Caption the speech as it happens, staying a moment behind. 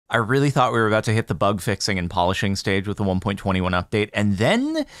I really thought we were about to hit the bug fixing and polishing stage with the 1.21 update, and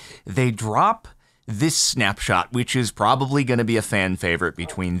then they drop this snapshot, which is probably going to be a fan favorite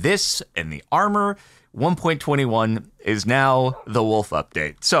between this and the armor. 1.21 is now the wolf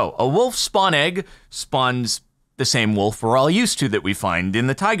update. So a wolf spawn egg spawns the same wolf we're all used to that we find in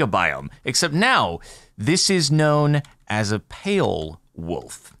the taiga biome, except now this is known as a pale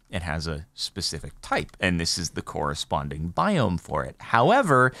wolf. It has a specific type, and this is the corresponding biome for it.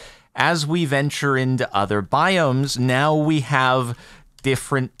 However, as we venture into other biomes, now we have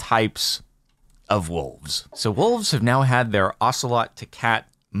different types of wolves. So wolves have now had their ocelot to cat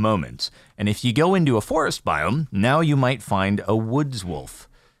moments, and if you go into a forest biome, now you might find a woods wolf.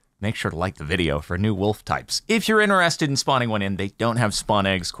 Make sure to like the video for new wolf types. If you're interested in spawning one in, they don't have spawn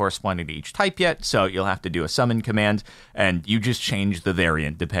eggs corresponding to each type yet, so you'll have to do a summon command, and you just change the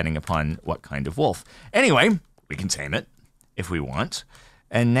variant depending upon what kind of wolf. Anyway, we can tame it if we want.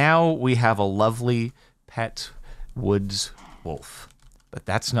 And now we have a lovely pet woods wolf. But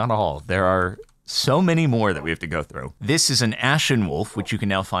that's not all. There are so many more that we have to go through. This is an ashen wolf, which you can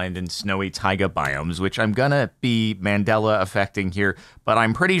now find in snowy taiga biomes, which I'm gonna be Mandela affecting here, but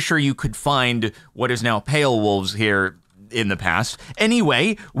I'm pretty sure you could find what is now pale wolves here in the past.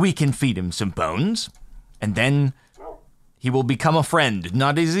 Anyway, we can feed him some bones, and then he will become a friend,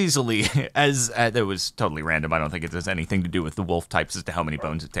 not as easily as, that was totally random. I don't think it has anything to do with the wolf types as to how many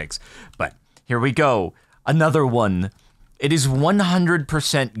bones it takes. But here we go, another one. It is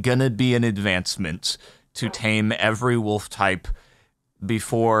 100% gonna be an advancement to tame every wolf type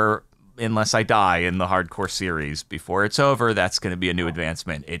before, unless I die in the hardcore series. Before it's over, that's gonna be a new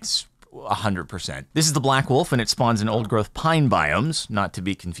advancement. It's 100%. This is the black wolf, and it spawns in old growth pine biomes, not to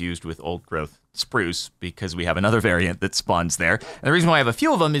be confused with old growth spruce, because we have another variant that spawns there. And the reason why I have a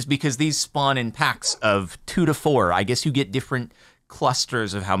few of them is because these spawn in packs of 2 to 4. I guess you get different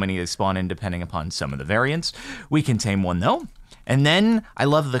clusters of how many they spawn in depending upon some of the variants. We can tame one though. And then I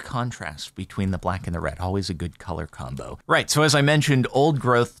love the contrast between the black and the red, always a good color combo. Right, so as I mentioned, old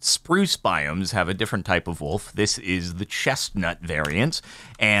growth spruce biomes have a different type of wolf. This is the chestnut variant.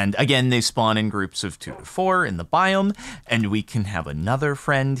 And again, they spawn in groups of 2 to 4 in the biome. And we can have another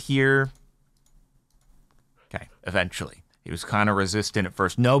friend here. Okay, eventually. He was kind of resistant at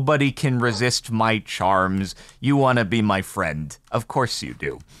first. Nobody can resist my charms. You want to be my friend. Of course you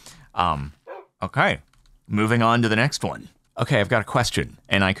do. Okay, moving on to the next one. Okay, I've got a question,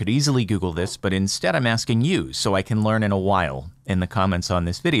 and I could easily Google this, but instead I'm asking you so I can learn in a while in the comments on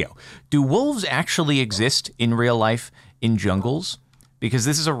this video. Do wolves actually exist in real life in jungles? Because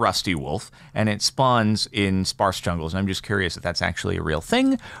this is a rusty wolf, and it spawns in sparse jungles. And I'm just curious if that's actually a real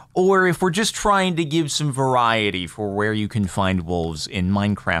thing, or if we're just trying to give some variety for where you can find wolves in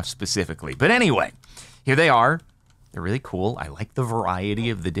Minecraft specifically. But anyway, here they are. They're really cool. I like the variety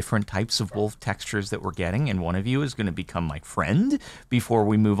of the different types of wolf textures that we're getting, and one of you is going to become my friend before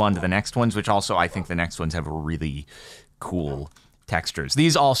we move on to the next ones, which also I think the next ones have really cool textures.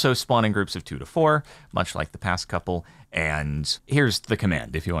 These also spawn in groups of 2 to 4, much like the past couple. And here's the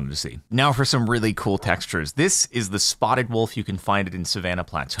command if you wanted to see. Now for some really cool textures. This is the spotted wolf. You can find it in Savannah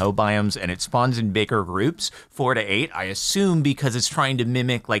Plateau biomes, and it spawns in bigger groups, 4 to 8, I assume because it's trying to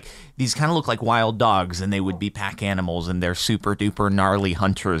mimic, like, these kind of look like wild dogs, and they would be pack animals, and they're super duper gnarly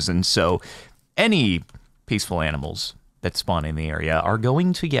hunters, and so any peaceful animals that spawn in the area are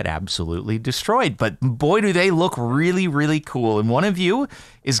going to get absolutely destroyed. But boy, do they look really, really cool. And one of you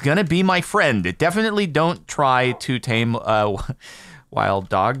is going to be my friend. Definitely don't try to tame a wild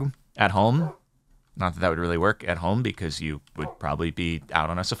dog at home. Not that that would really work at home because you would probably be out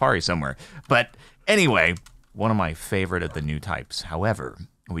on a safari somewhere. But anyway, one of my favorite of the new types. However,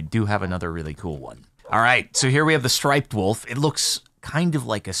 we do have another really cool one. All right, so here we have the striped wolf. It looks kind of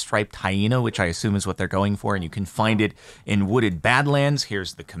like a striped hyena, which I assume is what they're going for, and you can find it in wooded badlands.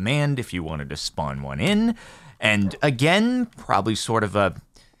 Here's the command if you wanted to spawn one in. And again, probably sort of a,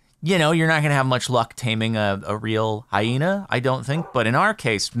 you know, you're not going to have much luck taming a real hyena, I don't think. But in our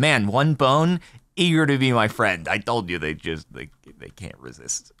case, man, one bone, eager to be my friend. I told you they can't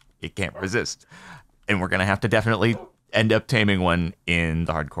resist. It can't resist. And we're going to have to definitely end up taming one in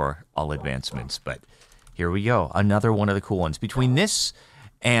the hardcore all advancements, but here we go, another one of the cool ones. Between this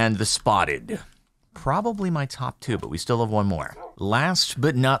and the spotted, probably my top 2, but we still have one more. Last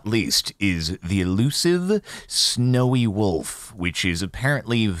but not least is the elusive snowy wolf, which is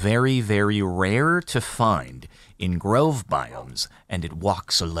apparently very, very rare to find in grove biomes, and it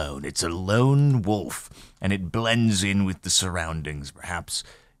walks alone. It's a lone wolf, and it blends in with the surroundings, perhaps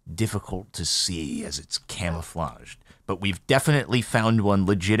difficult to see as it's camouflaged. But we've definitely found one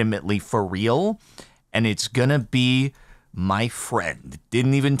legitimately for real, and it's gonna be my friend.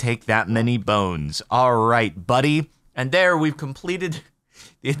 Didn't even take that many bones. All right, buddy. And there we've completed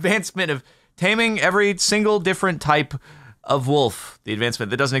the advancement of taming every single different type of wolf. The advancement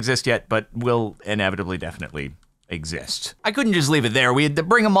that doesn't exist yet, but will inevitably definitely exist. I couldn't just leave it there. We had to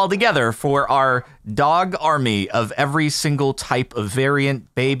bring them all together for our dog army of every single type of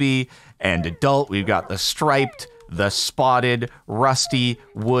variant, baby and adult. We've got the striped, the spotted, rusty,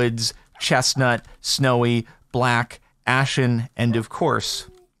 woods, chestnut, snowy, black, ashen, and of course,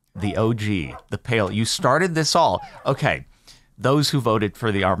 the OG, the pale. You started this all. Okay, those who voted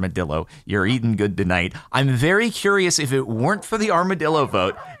for the armadillo, you're eating good tonight. I'm very curious if it weren't for the armadillo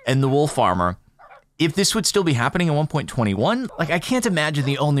vote and the wolf armor, if this would still be happening in 1.21. Like, I can't imagine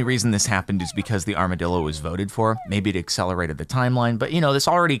the only reason this happened is because the armadillo was voted for. Maybe it accelerated the timeline, but this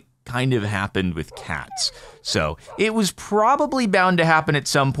already kind of happened with cats. So it was probably bound to happen at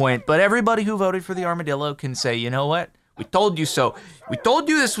some point, but everybody who voted for the armadillo can say, you know what? We told you so. We told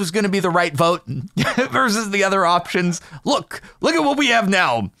you this was going to be the right vote versus the other options. Look at what we have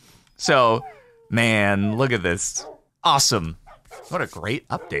now. So, man, look at this. Awesome. What a great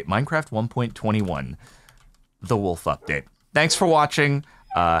update. Minecraft 1.21, the wolf update. Thanks for watching.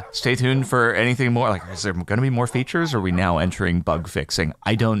 Stay tuned for anything more. Like, is there going to be more features? Or are we now entering bug fixing?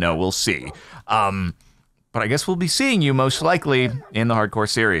 I don't know. We'll see. But I guess we'll be seeing you most likely in the hardcore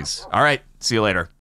series. All right. See you later.